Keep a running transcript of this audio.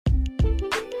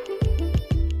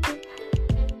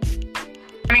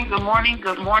Good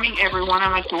morning, everyone.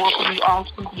 I'd like to welcome you all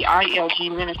to the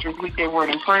ILG Ministries Weekday Word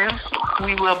and Prayer.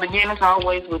 We will begin, as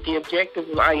always, with the objectives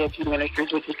of ILG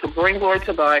Ministries, which is to bring glory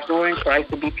to God, glory in Christ,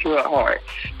 to be pure at heart,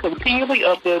 continually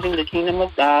upbuilding the kingdom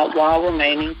of God while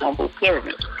remaining humble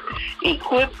servants.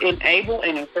 Equip, enable,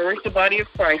 and encourage the body of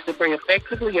Christ to pray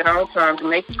effectively at all times,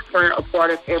 making prayer a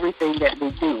part of everything that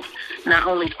we do. Not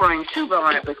only praying to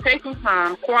God, but taking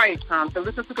time, quiet time, to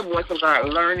listen to the voice of God,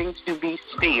 learning to be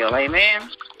still. Amen.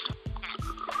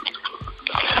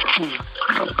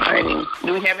 Alrighty.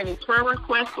 Do we have any prayer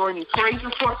requests or any praise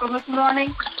reports on this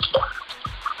morning?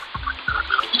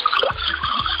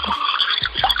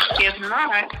 If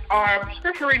not, our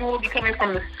scripture reading will be coming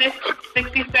from the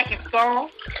 62nd Psalm,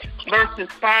 verses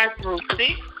 5 through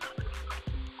 6.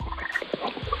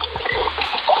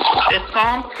 It's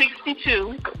Psalm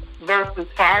 62, verses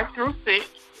 5 through 6.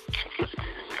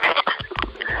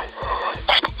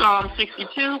 Psalm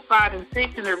 62, 5 and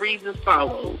 6, and it reads as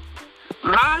follows.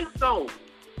 My soul,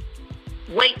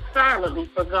 wait silently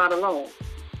for God alone,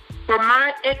 for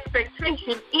my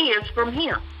expectation is from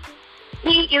Him.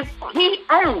 He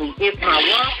only is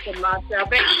my rock and my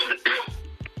salvation.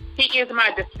 He is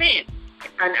my defense,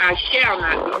 and I shall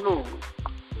not be moved.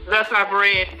 Thus I've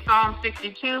read Psalm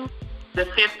 62, the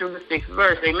 5th through the 6th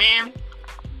verse. Amen.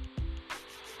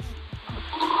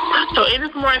 So in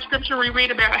this morning's scripture, we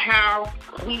read about how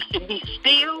we should be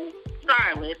still,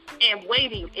 silent, and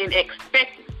waiting in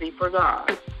expectancy for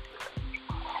God.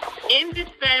 In this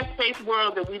fast-paced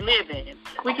world that we live in,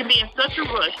 we can be in such a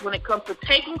rush when it comes to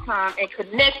taking time and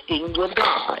connecting with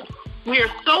God. We are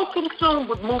so consumed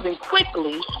with moving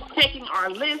quickly, taking our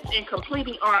list and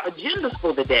completing our agendas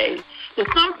for the day, that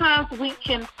sometimes we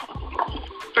can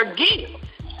forget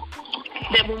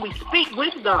that when we speak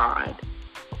with God,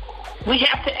 we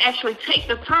have to actually take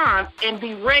the time and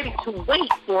be ready to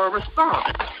wait for a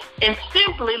response and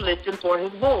simply listen for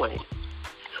His voice.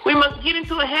 We must get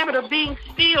into a habit of being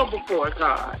still before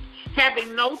God,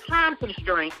 having no time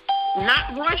constraints,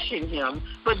 not rushing Him,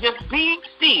 but just being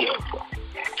still.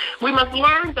 We must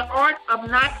learn the art of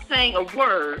not saying a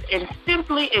word and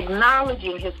simply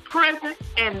acknowledging His presence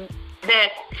and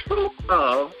that truth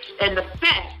of and the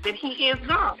fact that He is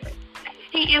God.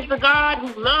 He is the God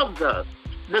who loves us,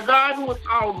 the God who is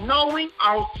all-knowing,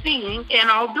 all-seeing, and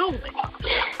all-doing,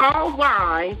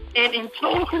 all-wise, and in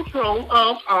total control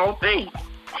of all things.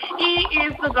 He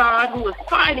is the God who is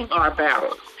fighting our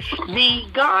battles, the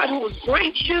God who is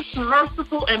gracious,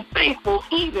 merciful, and faithful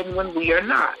even when we are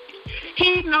not.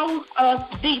 He knows us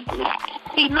deeply.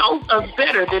 He knows us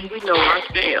better than we know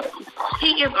ourselves.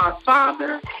 He is our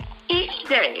Father. Each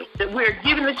day that we're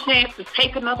given the chance to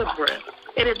take another breath,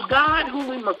 it is God who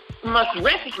we must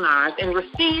recognize and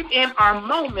receive in our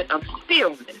moment of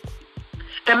stillness.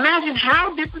 Imagine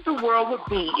how different the world would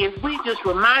be if we just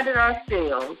reminded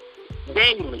ourselves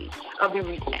daily of the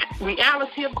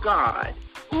reality of God,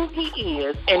 who He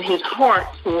is, and His heart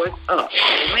towards us.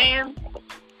 Amen?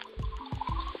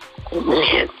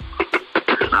 Amen.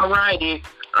 All righty.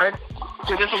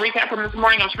 So just a recap from this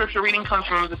morning, our scripture reading comes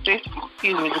from the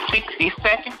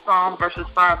 62nd Psalm, verses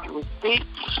 5 through 6.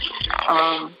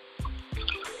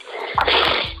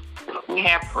 We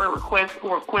have prayer requests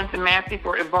for Quincy Massey,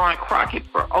 for Yvonne Crockett,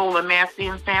 for Ola Massey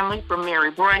and family, for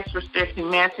Mary Bryce, for Stephanie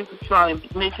Massey, for Charlie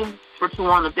Mitchell, for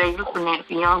Tawana Davis, for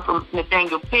Nancy Young, for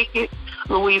Nathaniel Pickett,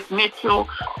 Louise Mitchell,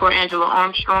 for Angela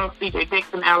Armstrong, C.J.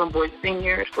 Dixon, Allen Boyd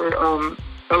Sr., for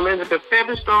Elizabeth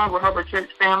Featherstone, for Herbert Church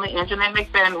family, and Jeanette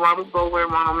McFadden, Robert Bower,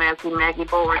 Ronald Massey, Maggie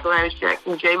Bower, Gladys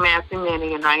Jackson, Jay Massey,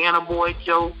 Manny, and Diana Boyd,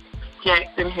 Joe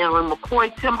Jackson, Helen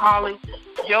McCoy, Tim Holly,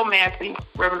 Joe Massey,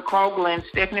 Reverend Carl Glenn,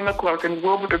 Stephanie McClurkin,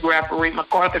 Wilbur DeGraffery,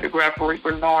 MacArthur DeGraffery,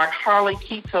 Bernard Harley,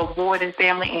 Keto Boyd and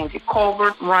family, Angie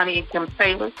Colbert, Ronnie and Kim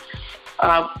Taylor.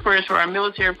 Prayers for our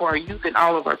military, for our youth, and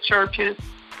all of our churches.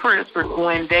 Prayers for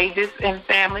Glenn Davis and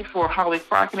family, for Holly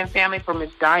Crockett and family, for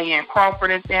Miss Diane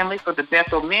Crawford and family, for the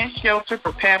Bethel Men's Shelter,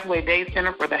 for Pathway Day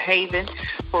Center, for the Haven,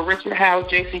 for Richard Howe,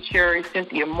 J.C. Cherry,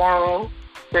 Cynthia Morrow,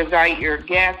 for Zaire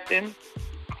Gaston.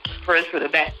 Prayers for the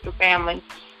Baxter family,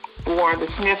 for the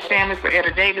Smith family, for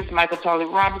Etta Davis, Michael Tolley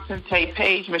Robinson, Tate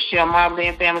Page, Michelle Mobley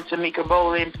and family, Tamika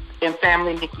Bowley and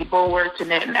family, Nikki Bower,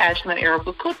 Jeanette Ashland,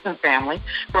 Erica Cookson family,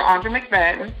 for Andre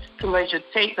McFadden, Talasia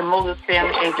Tate, the Moses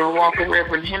family, Adrian Walker,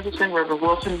 Reverend Henderson, Reverend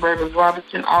Wilson, Reverend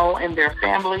Robinson, all and their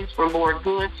families, for Lord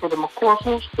Goods, for the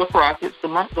McCorkles, the Crockett's, the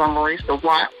Montgomerys, the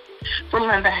Watts, for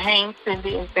Linda Haynes,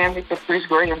 Cindy and family, for Chris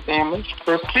Gray and family,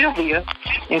 for Sylvia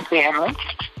and family.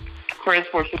 Prayers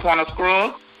for Shaquana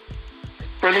Scruggs,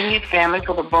 for the Heath family,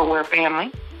 for the Bower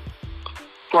family,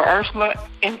 for Ursula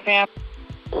and family,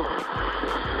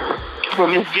 for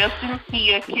Miss Justin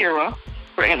Kia Kira,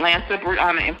 for Atlanta,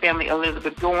 Brianna and family,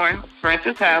 Elizabeth Dorn,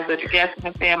 Francis House, the Jackson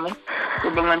and family, for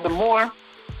Belinda Moore,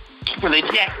 for the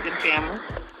Jackson family,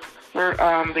 for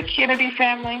the Kennedy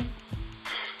family,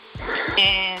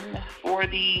 and for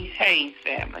the Hayes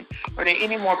family. Are there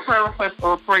any more prayer requests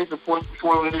or praise reports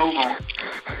before we move on?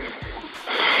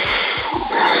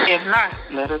 If not,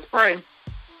 let us pray.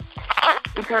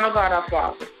 Eternal God, our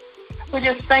Father, we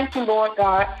just thank you, Lord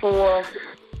God, for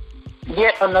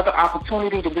yet another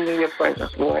opportunity to be in your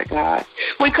presence, Lord God.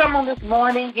 We come on this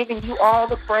morning giving you all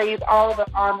the praise, all the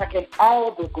honor, and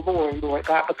all the glory, Lord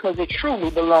God, because it truly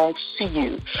belongs to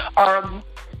you, our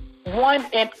one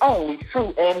and only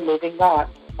true and living God.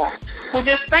 We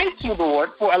just thank you,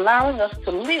 Lord, for allowing us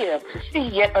to live to see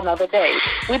yet another day.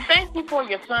 We thank you for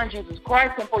your Son, Jesus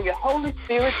Christ, and for your Holy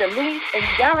Spirit that leads and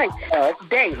guides us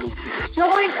daily,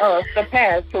 showing us the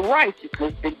path to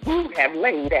righteousness that you have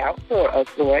laid out for us,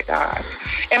 Lord God.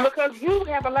 And because you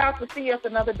have allowed to see us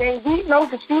another day, we know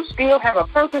that you still have a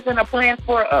purpose and a plan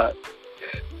for us,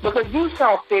 because you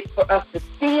saw fit for us to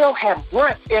still have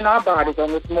breath in our bodies on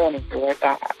this morning, Lord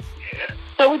God.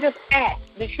 So we just ask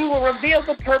that you will reveal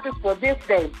the purpose for this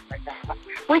day, Lord God.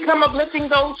 We come uplifting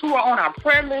those who are on our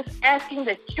prayer list, asking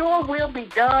that your will be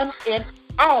done in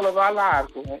all of our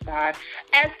lives, Lord God.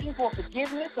 Asking for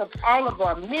forgiveness of all of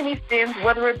our many sins,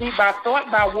 whether it be by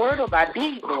thought, by word, or by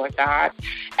deed, Lord God.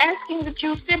 Asking that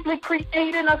you simply create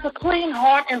in us a clean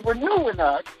heart and renew in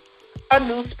us a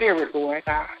new spirit, Lord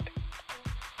God.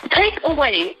 Take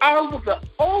away all of the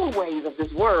old ways of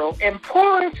this world and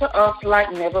pour into us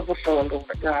like never before,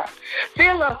 Lord God.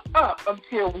 Fill us up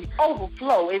until we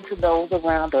overflow into those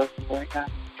around us, Lord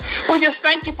God. We just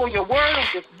thank you for your word of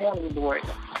this morning, Lord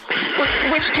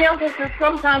God, which tells us that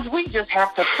sometimes we just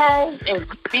have to pause and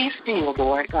be still,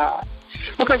 Lord God,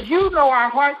 because you know our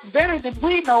hearts better than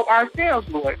we know ourselves,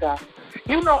 Lord God.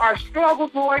 You know our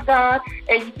struggles, Lord God,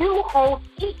 and you hold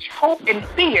each hope and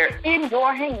fear in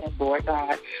your hands, Lord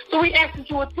God. So we ask that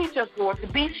you would teach us, Lord, to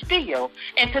be still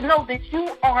and to know that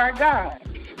you are God.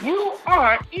 You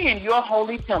are in your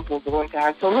holy temple, Lord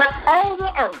God. So let all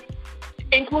the earth,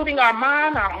 including our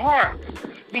mind, our hearts,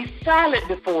 be silent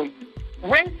before you,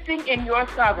 resting in your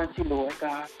sovereignty, Lord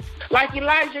God. Like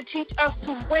Elijah, teach us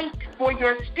to wait for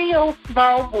your still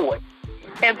small voice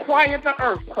and quiet the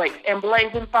earthquakes and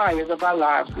blazing fires of our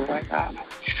lives, Lord God.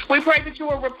 We pray that you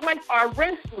will replace our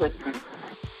restlessness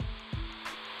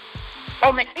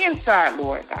on the inside,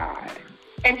 Lord God,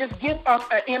 and just give us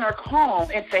an inner calm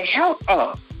and to help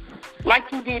us, like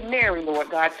you did Mary,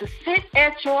 Lord God, to sit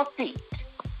at your feet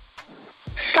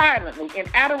silently in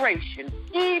adoration,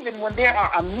 even when there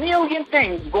are a million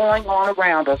things going on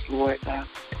around us, Lord God.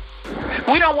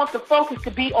 We don't want the focus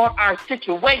to be on our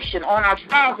situation, on our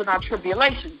trials and our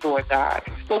tribulations, Lord God,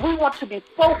 but we want to be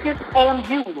focused on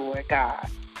you, Lord God,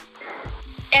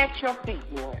 at your feet,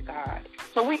 Lord God.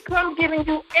 So we come giving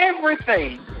you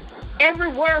everything,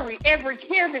 every worry, every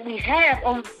care that we have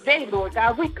on this day, Lord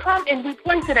God. We come and we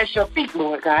place it at your feet,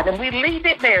 Lord God, and we leave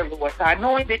it there, Lord God,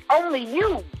 knowing that only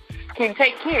you can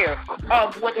take care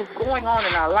of what is going on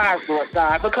in our lives, Lord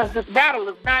God, because this battle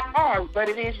is not ours, but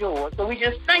it is yours. So we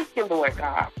just thank you, Lord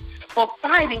God, for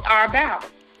fighting our battles.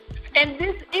 And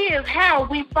this is how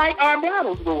we fight our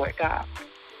battles, Lord God,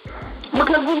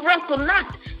 because we wrestle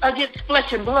not against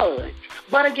flesh and blood,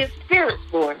 but against spirits,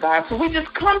 Lord God. So we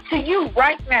just come to you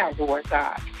right now, Lord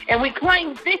God, and we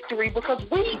claim victory because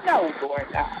we know, Lord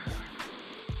God,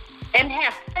 and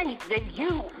have faith that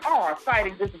you are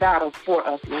fighting this battle for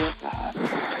us, Lord God.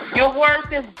 Your word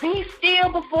says, be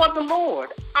still before the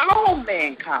Lord, all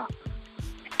mankind,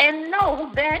 and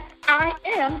know that I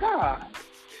am God,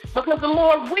 because the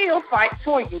Lord will fight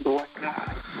for you, Lord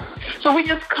God. So we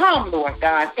just come, Lord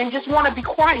God, and just want to be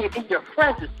quiet in your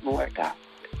presence, Lord God,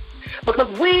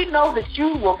 because we know that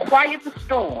you will quiet the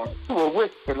storm to a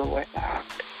whisper, Lord God,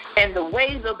 and the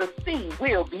waves of the sea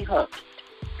will be hushed.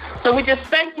 So we just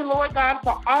thank you, Lord God,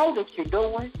 for all that you're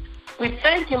doing. We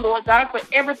thank you, Lord God, for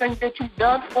everything that you've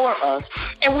done for us.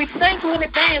 And we thank you in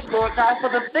advance, Lord God, for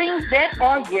the things that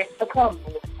are yet to come,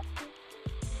 Lord.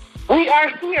 We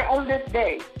are here on this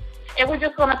day, and we're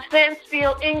just going to stand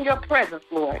still in your presence,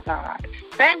 Lord God,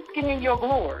 basking in your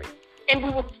glory. And we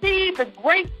will see the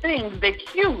great things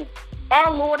that you,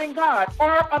 our Lord and God,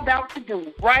 are about to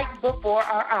do right before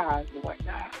our eyes, Lord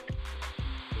God.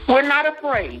 We're not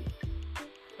afraid,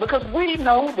 because we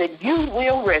know that you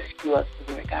will rescue us,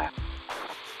 Lord God.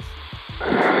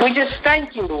 We just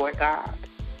thank you, Lord God,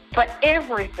 for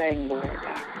everything, Lord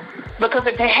God. Because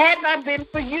if it had not been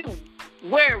for you,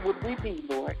 where would we be,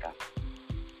 Lord God?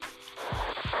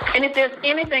 And if there's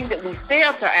anything that we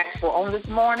fail to ask for on this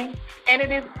morning, and it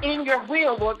is in your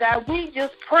will, Lord God. We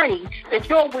just pray that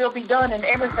your will be done in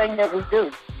everything that we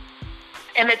do,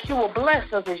 and that you will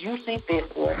bless us as you see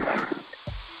fit, Lord God.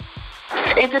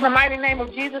 It's in the mighty name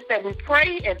of Jesus that we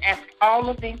pray and ask all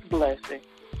of these blessings.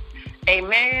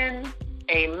 Amen,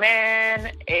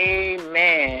 amen,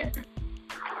 amen.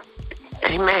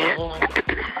 Amen.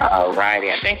 All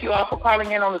righty. I thank you all for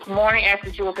calling in on this morning. Ask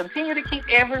that you will continue to keep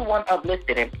everyone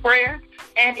uplifted in prayer.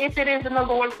 And if it is in the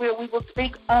Lord's will, we will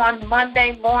speak on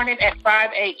Monday morning at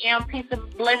 5 a.m. Peace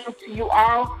and blessings to you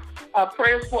all.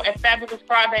 Prayers for a fabulous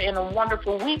Friday and a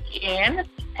wonderful weekend.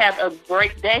 Have a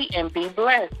great day and be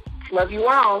blessed. Love you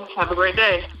all. Have a great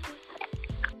day.